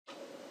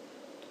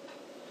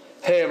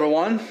Hey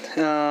everyone,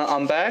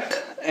 I'm back,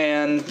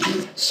 and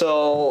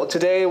so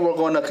today we're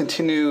going to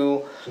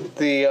continue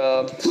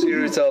the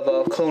series of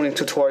cloning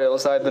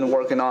tutorials I've been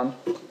working on.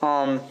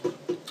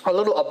 A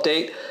little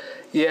update,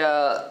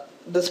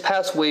 this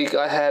past week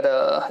I had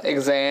an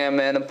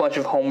exam and a bunch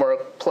of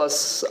homework,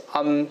 plus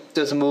I'm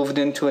just moved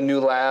into a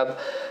new lab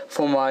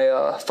for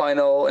my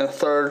final and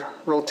third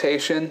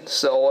rotation,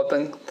 so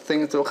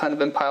things have kind of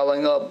been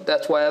piling up.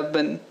 That's why I've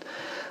been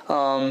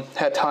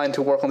had time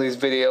to work on these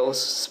videos.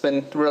 It's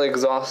been really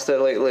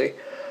exhausted lately,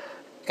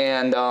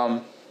 and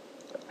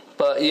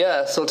but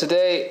yeah, so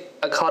today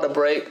I caught a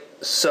break,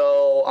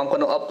 so I'm going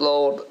to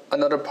upload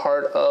another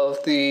part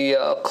of the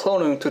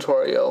cloning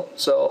tutorial,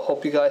 so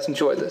hope you guys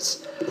enjoy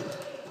this.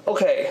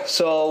 Okay,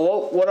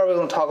 so what are we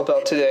going to talk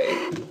about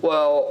today?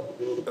 Well,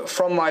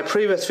 from my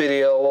previous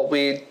video, what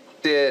we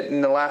did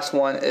in the last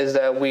one is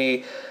that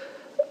we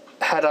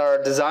had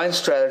our design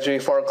strategy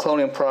for our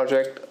cloning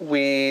project.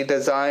 We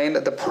designed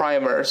the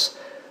primers.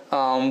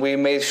 We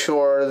made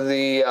sure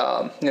the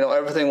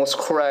everything was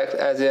correct,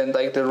 as in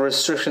like the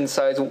restriction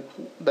sites,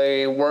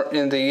 they weren't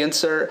in the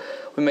insert.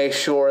 We made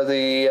sure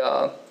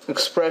the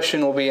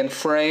expression will be in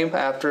frame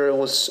after it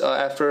was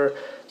after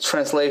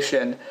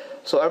translation.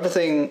 So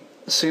everything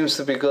seems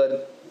to be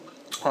good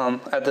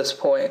at this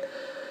point.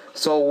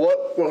 So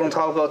what we're going to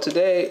talk about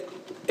today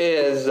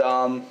is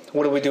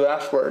what do we do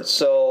afterwards.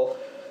 So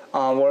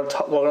we're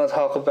going to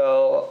talk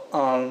about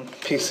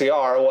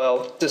PCR,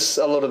 well, just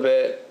a little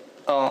bit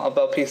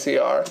about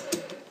PCR,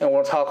 and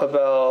we'll talk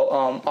about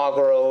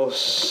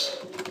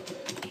agarose,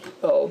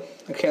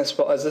 I can't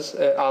spell, is this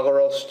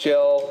agarose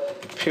gel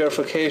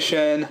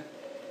purification,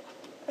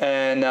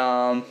 and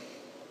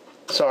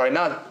sorry,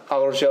 not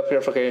agarose gel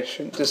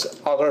purification,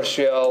 just agarose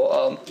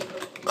gel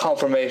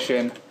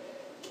confirmation,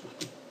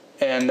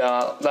 and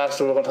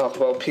lastly we're going to talk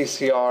about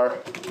PCR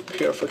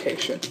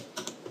purification.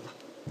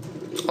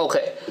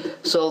 Okay,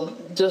 so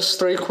just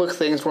 3 quick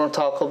things we're going to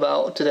talk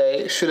about today.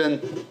 It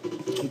shouldn't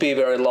be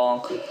very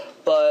long,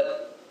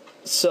 but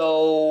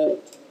so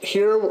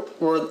here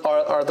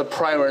are the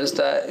primers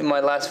that in my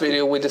last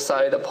video we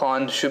decided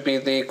upon should be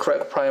the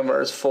correct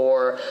primers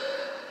for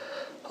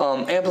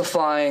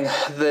amplifying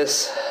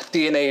this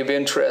DNA of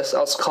interest.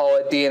 I'll call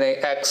it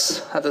DNA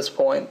X at this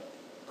point.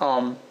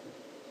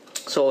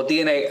 So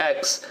DNA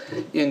X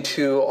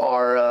into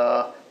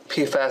our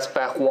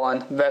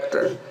PFAS-BAC1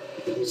 vector.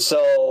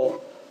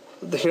 So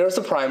here's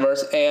the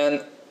primers,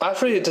 and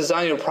after you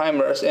design your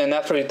primers and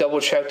after you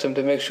double check them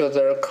to make sure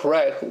they're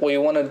correct, what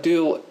you want to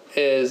do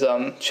is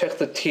check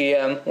the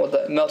TM, or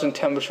the melting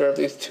temperature of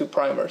these 2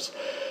 primers.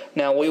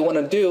 Now what you want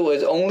to do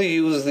is only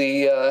use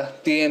the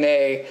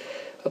DNA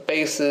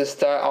bases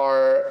that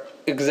are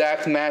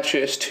exact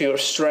matches to your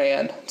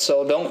strand.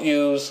 So don't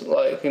use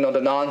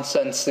the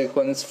nonsense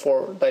sequence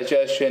for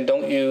digestion.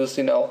 Don't use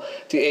the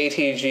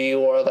ATG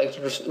or like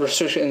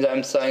restriction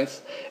enzyme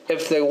sites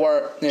if they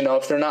weren't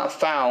if they're not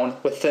found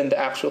within the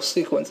actual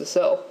sequence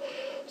itself.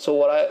 So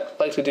what I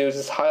like to do is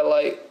just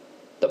highlight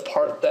the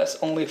part that's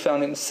only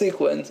found in the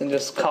sequence and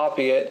just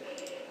copy it,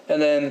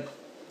 and then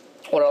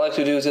what I like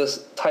to do is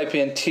just type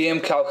in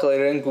TM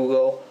calculator in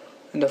Google,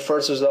 and the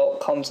first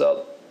result comes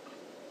up.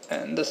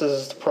 And this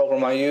is the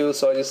program I use,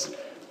 so I just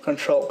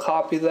control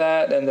copy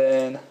that, and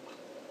then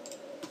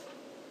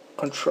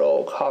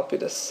control copy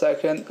the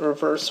second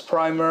reverse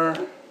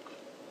primer,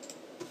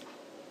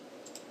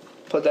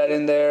 put that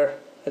in there,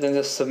 and then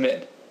just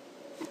submit.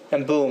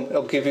 And boom,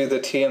 it'll give you the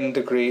TM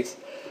degrees.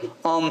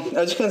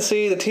 As you can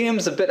see, the TM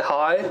is a bit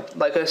high.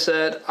 Like I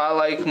said, I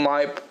like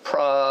my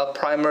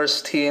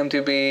primers TM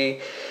to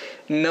be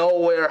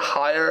nowhere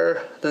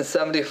higher than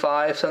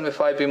 75.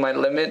 75 be my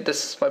limit.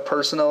 This is my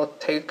personal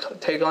take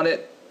on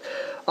it.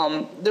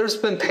 There's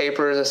been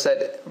papers that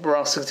said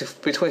around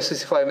between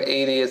 65 and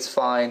 80 is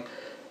fine,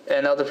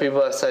 and other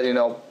people have said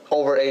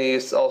over 80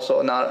 is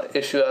also not an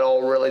issue at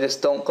all. Really,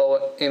 just don't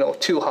go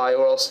too high,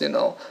 or else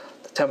the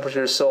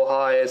temperature is so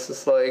high. It's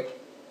just like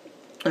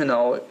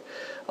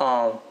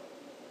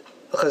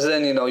because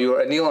then your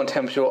annealing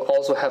temperature will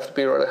also have to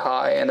be really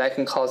high, and that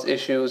can cause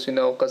issues,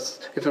 because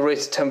if you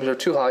raise the temperature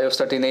too high, you'll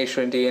start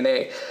denaturing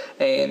DNA,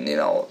 and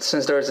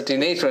since there is a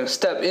denaturing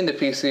step in the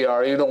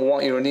PCR, you don't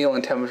want your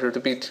annealing temperature to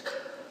be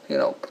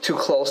too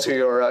close to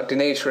your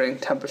denaturing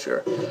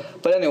temperature.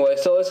 But anyway,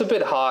 so it's a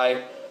bit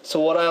high. So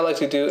what I like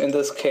to do in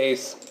this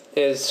case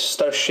is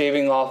start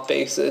shaving off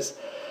bases.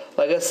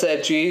 Like I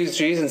said,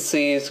 G's and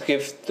C's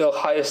give the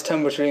highest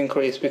temperature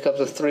increase because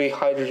of 3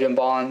 hydrogen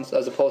bonds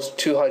as opposed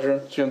to 2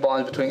 hydrogen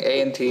bonds between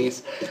A and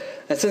T's.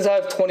 And since I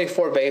have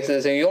 24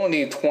 bases and you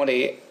only need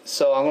 20,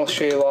 so I'm going to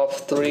shave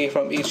off 3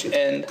 from each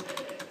end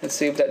and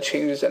see if that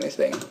changes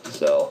anything.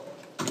 So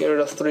get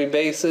rid of 3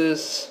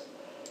 bases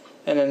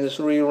and then just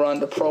rerun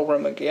the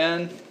program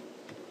again.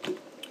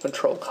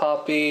 Control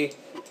copy,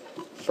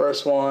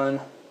 first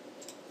one,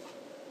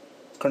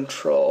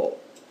 control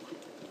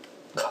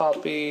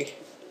copy,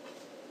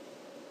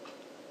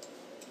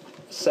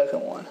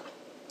 second one,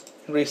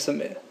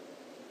 resubmit.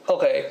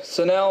 Okay,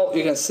 so now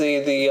you can see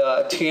the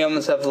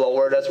TMs have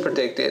lowered as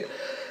predicted,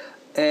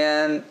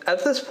 and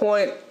at this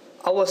point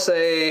I would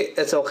say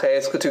it's okay.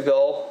 It's good to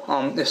go.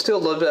 It's still a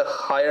little bit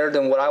higher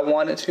than what I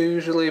want it to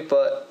usually,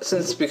 but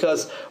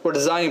because we're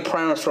designing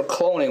primers for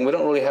cloning, we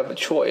don't really have a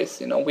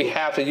choice. You know, we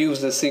have to use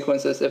the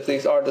sequences if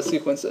these are the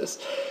sequences.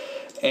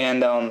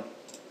 And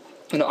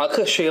you know, I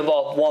could shave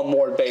off one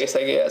more base,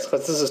 I guess,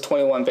 because this is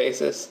 21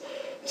 bases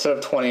instead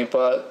of 20.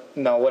 But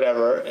no,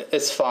 whatever,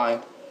 it's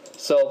fine.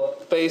 So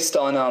based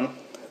on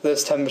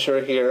this temperature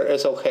here,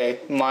 it's okay.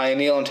 My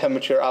annealing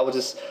temperature, I would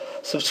just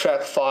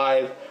subtract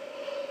 5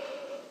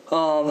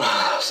 from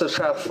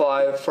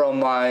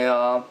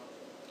my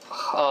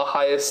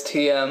highest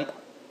TM,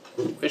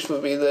 which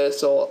would be this.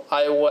 So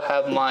I will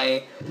have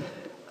my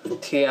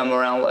TM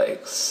around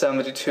like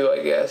 72,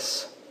 I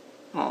guess.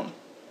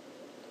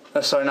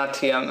 Sorry, not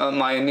TM.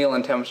 My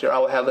annealing temperature, I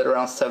will have it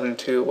around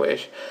 72,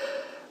 which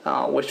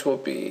will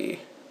be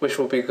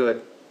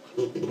good.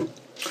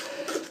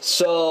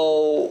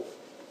 So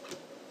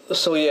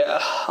yeah,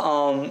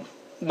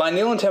 my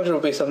annealing temperature will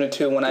be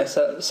 72 when I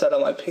set up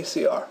my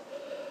PCR.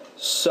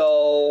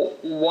 So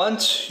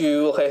once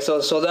you,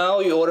 so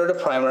now you order the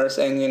primers,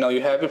 and you know,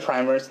 you have your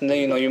primers, and then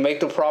you know, you make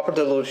the proper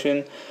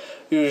dilution.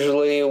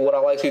 Usually what I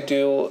like to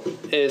do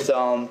is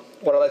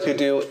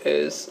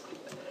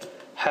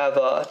have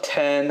a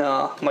 10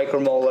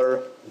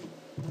 micromolar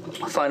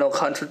final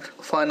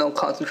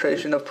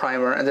concentration of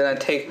primer, and then I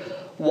take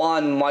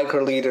 1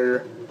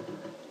 microliter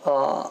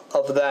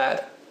of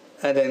that,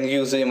 and then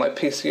use it in my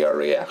PCR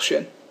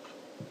reaction.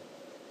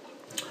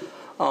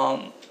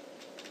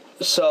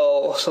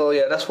 So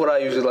yeah, that's what I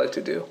usually like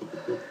to do.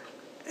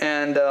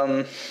 And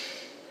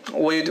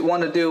what you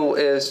want to do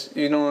is,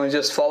 you know,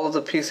 just follow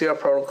the PCR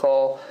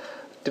protocol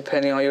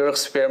depending on your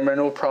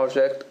experimental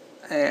project,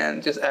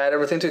 and just add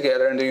everything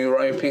together, and then you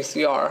run your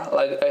PCR.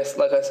 Like I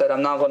said,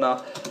 I'm not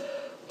gonna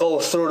go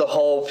through the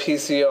whole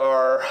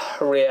PCR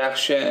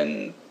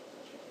reaction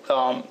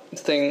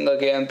thing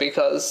again,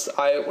 because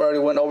I already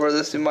went over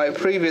this in my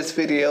previous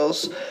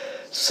videos.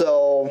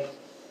 So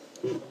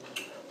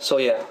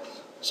yeah.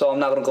 So I'm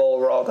not going to go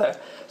over all that.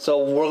 So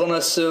we're going to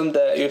assume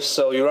that you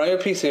run your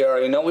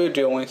PCR, you know what you're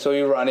doing, so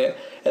you run it,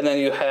 and then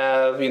you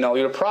have, you know,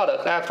 your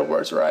product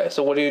afterwards, right?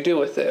 So what do you do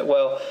with it?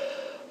 Well,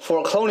 for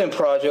a cloning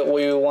project,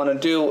 what you want to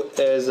do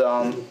is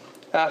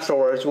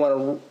afterwards, you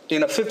want to,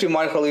 in a 50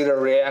 microliter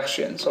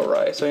reaction, so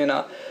right, so in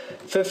a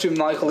 50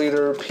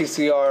 microliter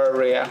PCR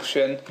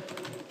reaction,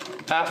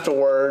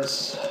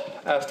 afterwards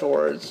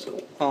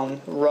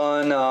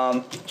run,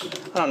 I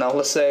don't know,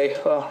 let's say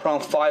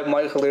around 5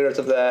 microliters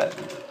of that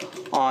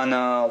on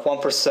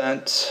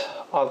 1%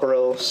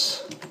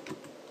 agarose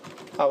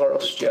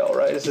gel,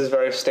 right? This is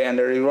very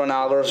standard. You run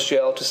agarose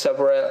gel to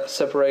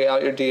separate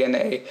out your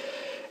DNA,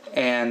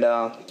 and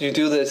you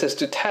do this just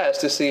to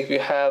test to see if you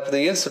have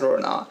the insert or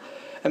not.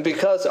 And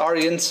because our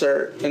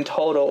insert in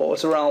total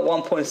was around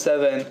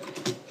 1.7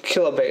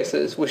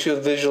 kilobases, we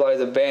should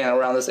visualize a band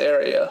around this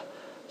area.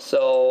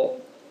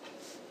 So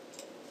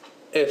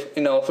if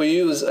we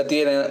use a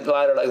DNA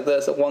ladder like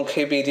this, a 1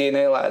 kb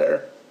DNA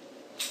ladder,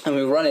 and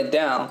we run it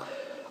down,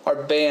 our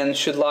band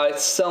should lie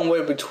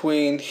somewhere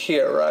between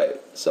here,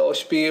 right? So it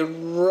should be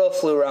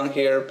roughly around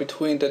here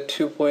between the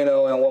 2.0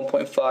 and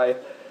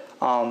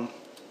 1.5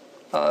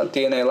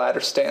 DNA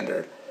ladder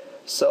standard.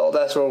 So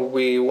that's where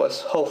we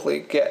was hopefully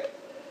get.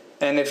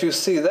 And if you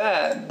see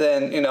that,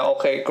 then, you know,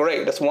 okay,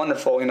 great, that's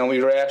wonderful. You know,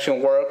 your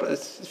reaction worked,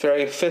 it's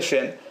very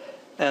efficient.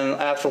 And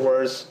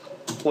afterwards,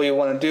 what you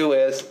want to do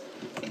is,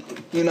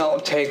 you know,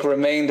 take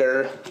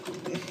remainder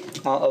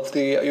of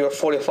your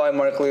 45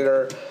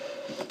 microliter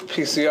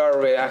PCR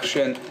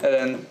reaction, and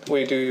then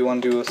what you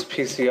want to do is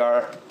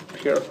PCR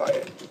purify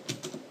it.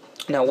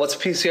 Now, what's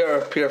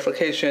PCR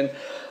purification?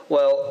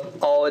 Well,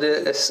 all it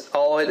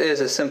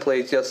is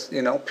simply just,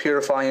 you know,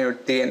 purifying your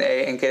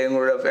DNA and getting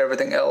rid of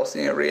everything else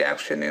in your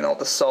reaction. You know,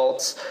 the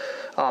salts,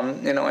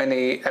 you know,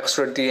 any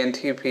extra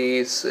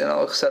DNTPs, you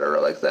know, etc.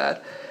 like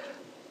that.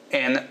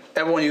 And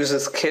everyone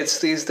uses kits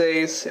these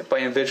days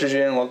by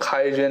Invitrogen or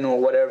Kaizen or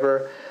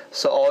whatever.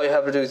 So all you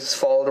have to do is just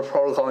follow the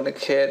protocol in the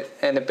kit,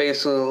 and it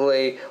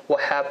basically what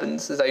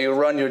happens is that you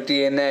run your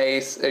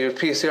DNA, your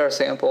PCR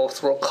sample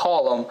through a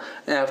column,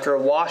 and after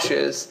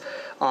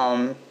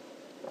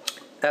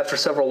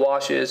several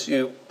washes,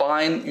 you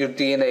bind your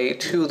DNA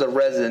to the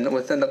resin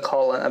within the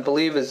column. I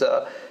believe is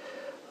a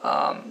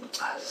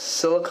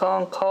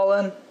silicon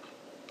column.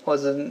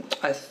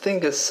 I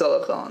think it's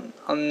silicon.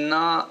 I'm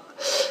not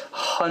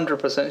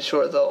 100%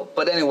 sure though.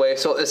 But anyway,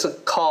 so it's a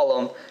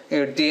column, and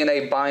your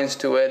DNA binds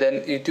to it,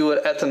 and you do an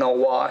ethanol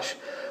wash,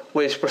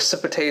 which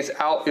precipitates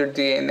out your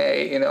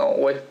DNA, you know,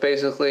 which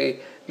basically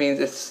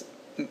means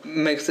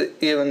makes it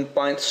even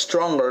bind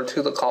stronger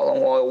to the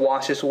column, while it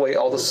washes away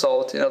all the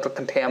salt and other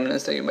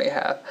contaminants that you may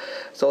have.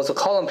 So it's a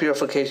column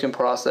purification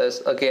process.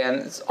 Again,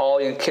 it's all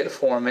in kit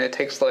form, and it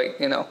takes like,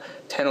 you know,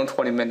 10 or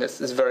 20 minutes.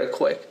 It's very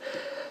quick.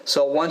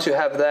 So once you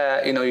have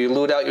that, you know, you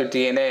elute out your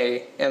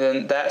DNA, and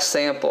then that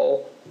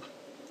sample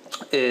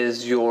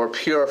is your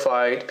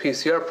purified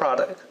PCR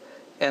product.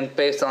 And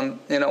based on,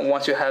 you know,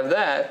 once you have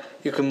that,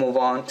 you can move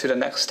on to the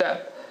next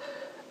step.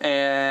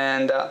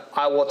 and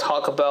I will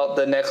talk about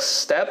the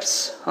next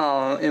steps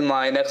in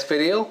my next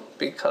video,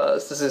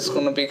 because this is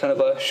going to be kind of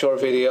a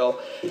short video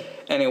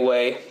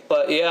anyway.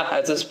 But yeah,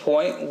 at this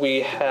point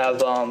we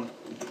have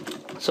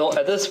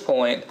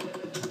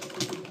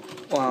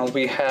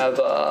we have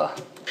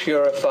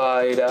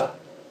purified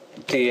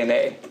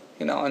DNA,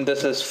 and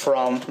this is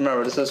from,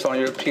 remember, this is from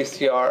your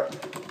PCR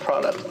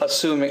product,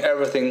 assuming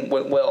everything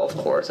went well, of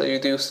course, so you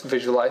do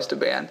visualize the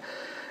band.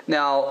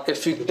 Now,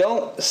 if you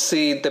don't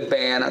see the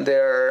band,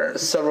 there are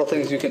several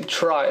things you can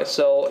try.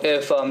 So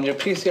if your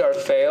PCR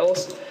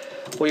fails,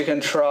 what you can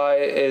try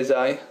is,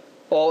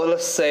 well,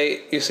 let's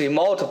say you see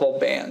multiple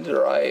bands,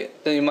 right?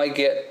 Then you might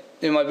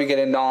be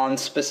getting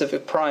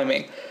non-specific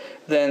priming.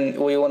 Then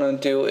what you want to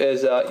do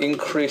is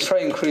try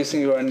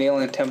increasing your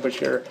annealing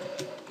temperature.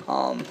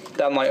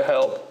 That might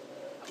help.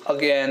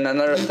 Again,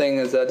 another thing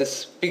is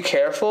just be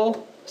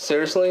careful.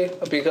 Seriously,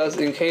 because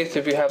in case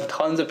if you have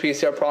tons of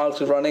PCR products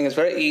running, it's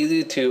very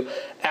easy to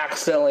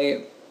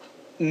accidentally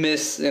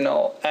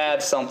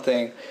add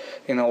something,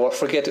 or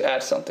forget to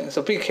add something.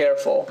 So be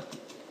careful.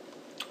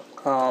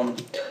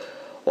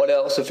 What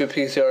else if your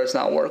PCR is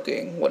not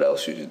working? What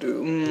else should you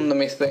do? Let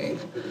me think.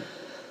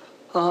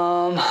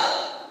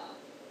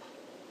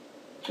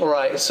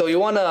 Right. So you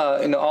want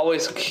to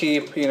always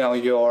keep your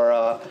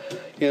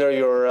either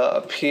your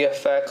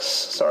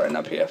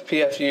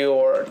PFU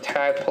or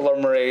tag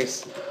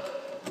polymerase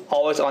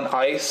always on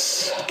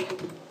ice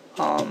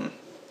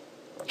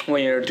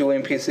when you're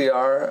doing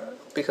PCR,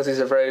 because these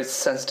are very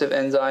sensitive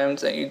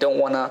enzymes, and you don't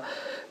want to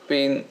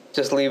be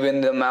just leaving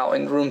them out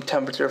in room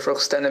temperature for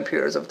extended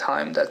periods of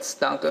time.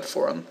 That's not good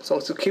for them. So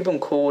to keep them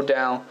cooled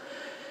down,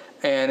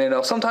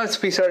 and sometimes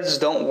PCRs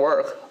just don't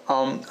work.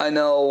 I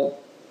know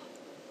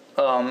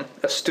a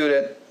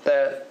student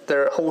that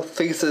their whole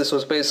thesis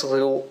was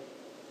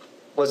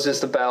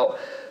just about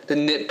the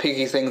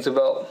nitpicky things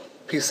about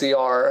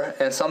PCR,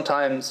 and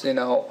sometimes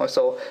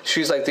so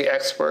she's like the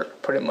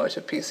expert pretty much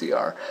at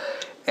PCR,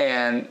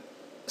 and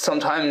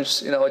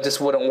sometimes it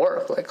just wouldn't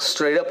work, like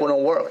straight up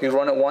wouldn't work. You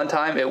run it one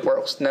time, it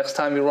works. Next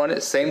time you run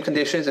it, same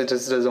conditions, it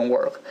just doesn't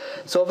work.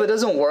 So if it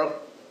doesn't work,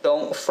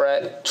 don't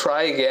fret,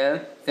 try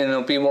again,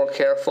 and be more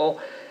careful.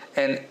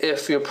 And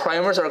if your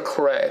primers are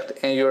correct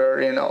and your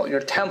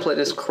template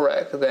is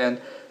correct, then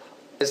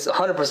it's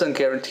 100%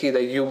 guaranteed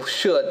that you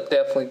should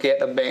definitely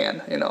get a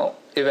band,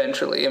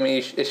 eventually. I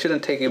mean, it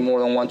shouldn't take you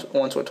more than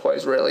once or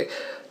twice, really,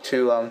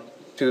 to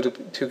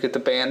get the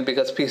band,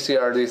 because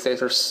PCR these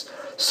days are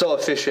so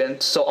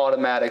efficient, so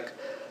automatic.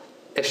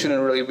 It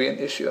shouldn't really be an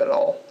issue at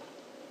all.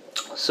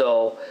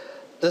 So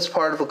this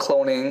part of the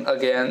cloning,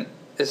 again,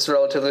 is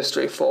relatively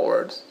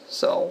straightforward.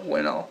 So,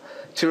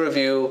 to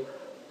review,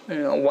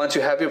 once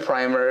you have your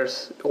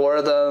primers,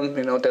 order them,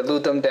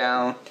 dilute them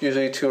down,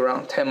 usually to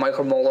around 10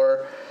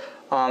 micromolar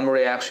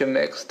reaction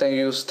mix.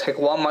 Then take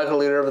 1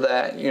 microliter of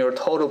that, your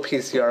total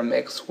PCR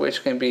mix,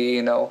 which can be,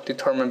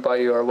 determined by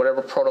your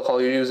whatever protocol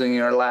you're using in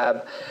your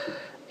lab.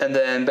 And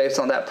then based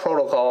on that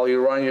protocol,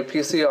 you run your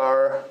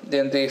PCR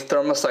in the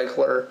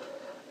thermocycler,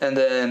 and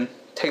then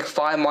take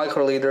 5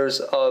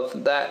 microliters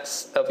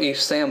of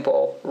each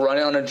sample, run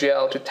it on a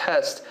gel to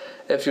test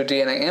if your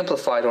DNA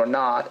amplified or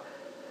not.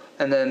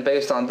 And then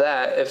based on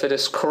that, if it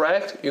is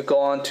correct, you go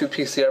on to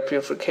PCR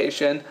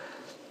purification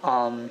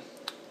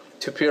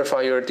to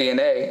purify your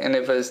DNA. And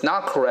if it is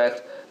not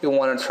correct, you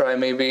want to try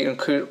maybe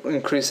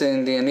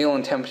increasing the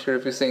annealing temperature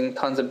if you're seeing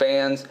tons of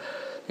bands,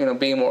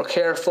 being more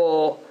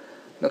careful,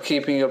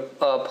 keeping your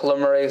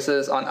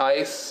polymerases on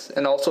ice.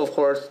 And also, of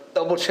course,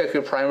 double check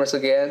your primers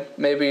again.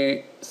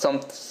 Maybe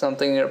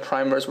something in your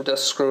primers were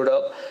just screwed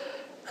up.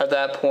 At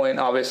that point,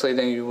 obviously,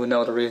 then you would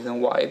know the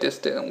reason why this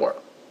didn't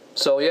work.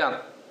 So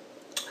yeah.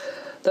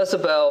 That's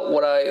about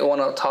what I want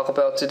to talk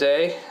about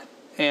today,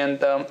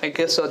 and I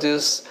guess I'll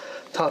just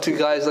talk to you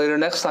guys later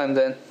next time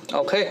then.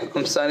 Okay,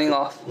 I'm signing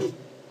off.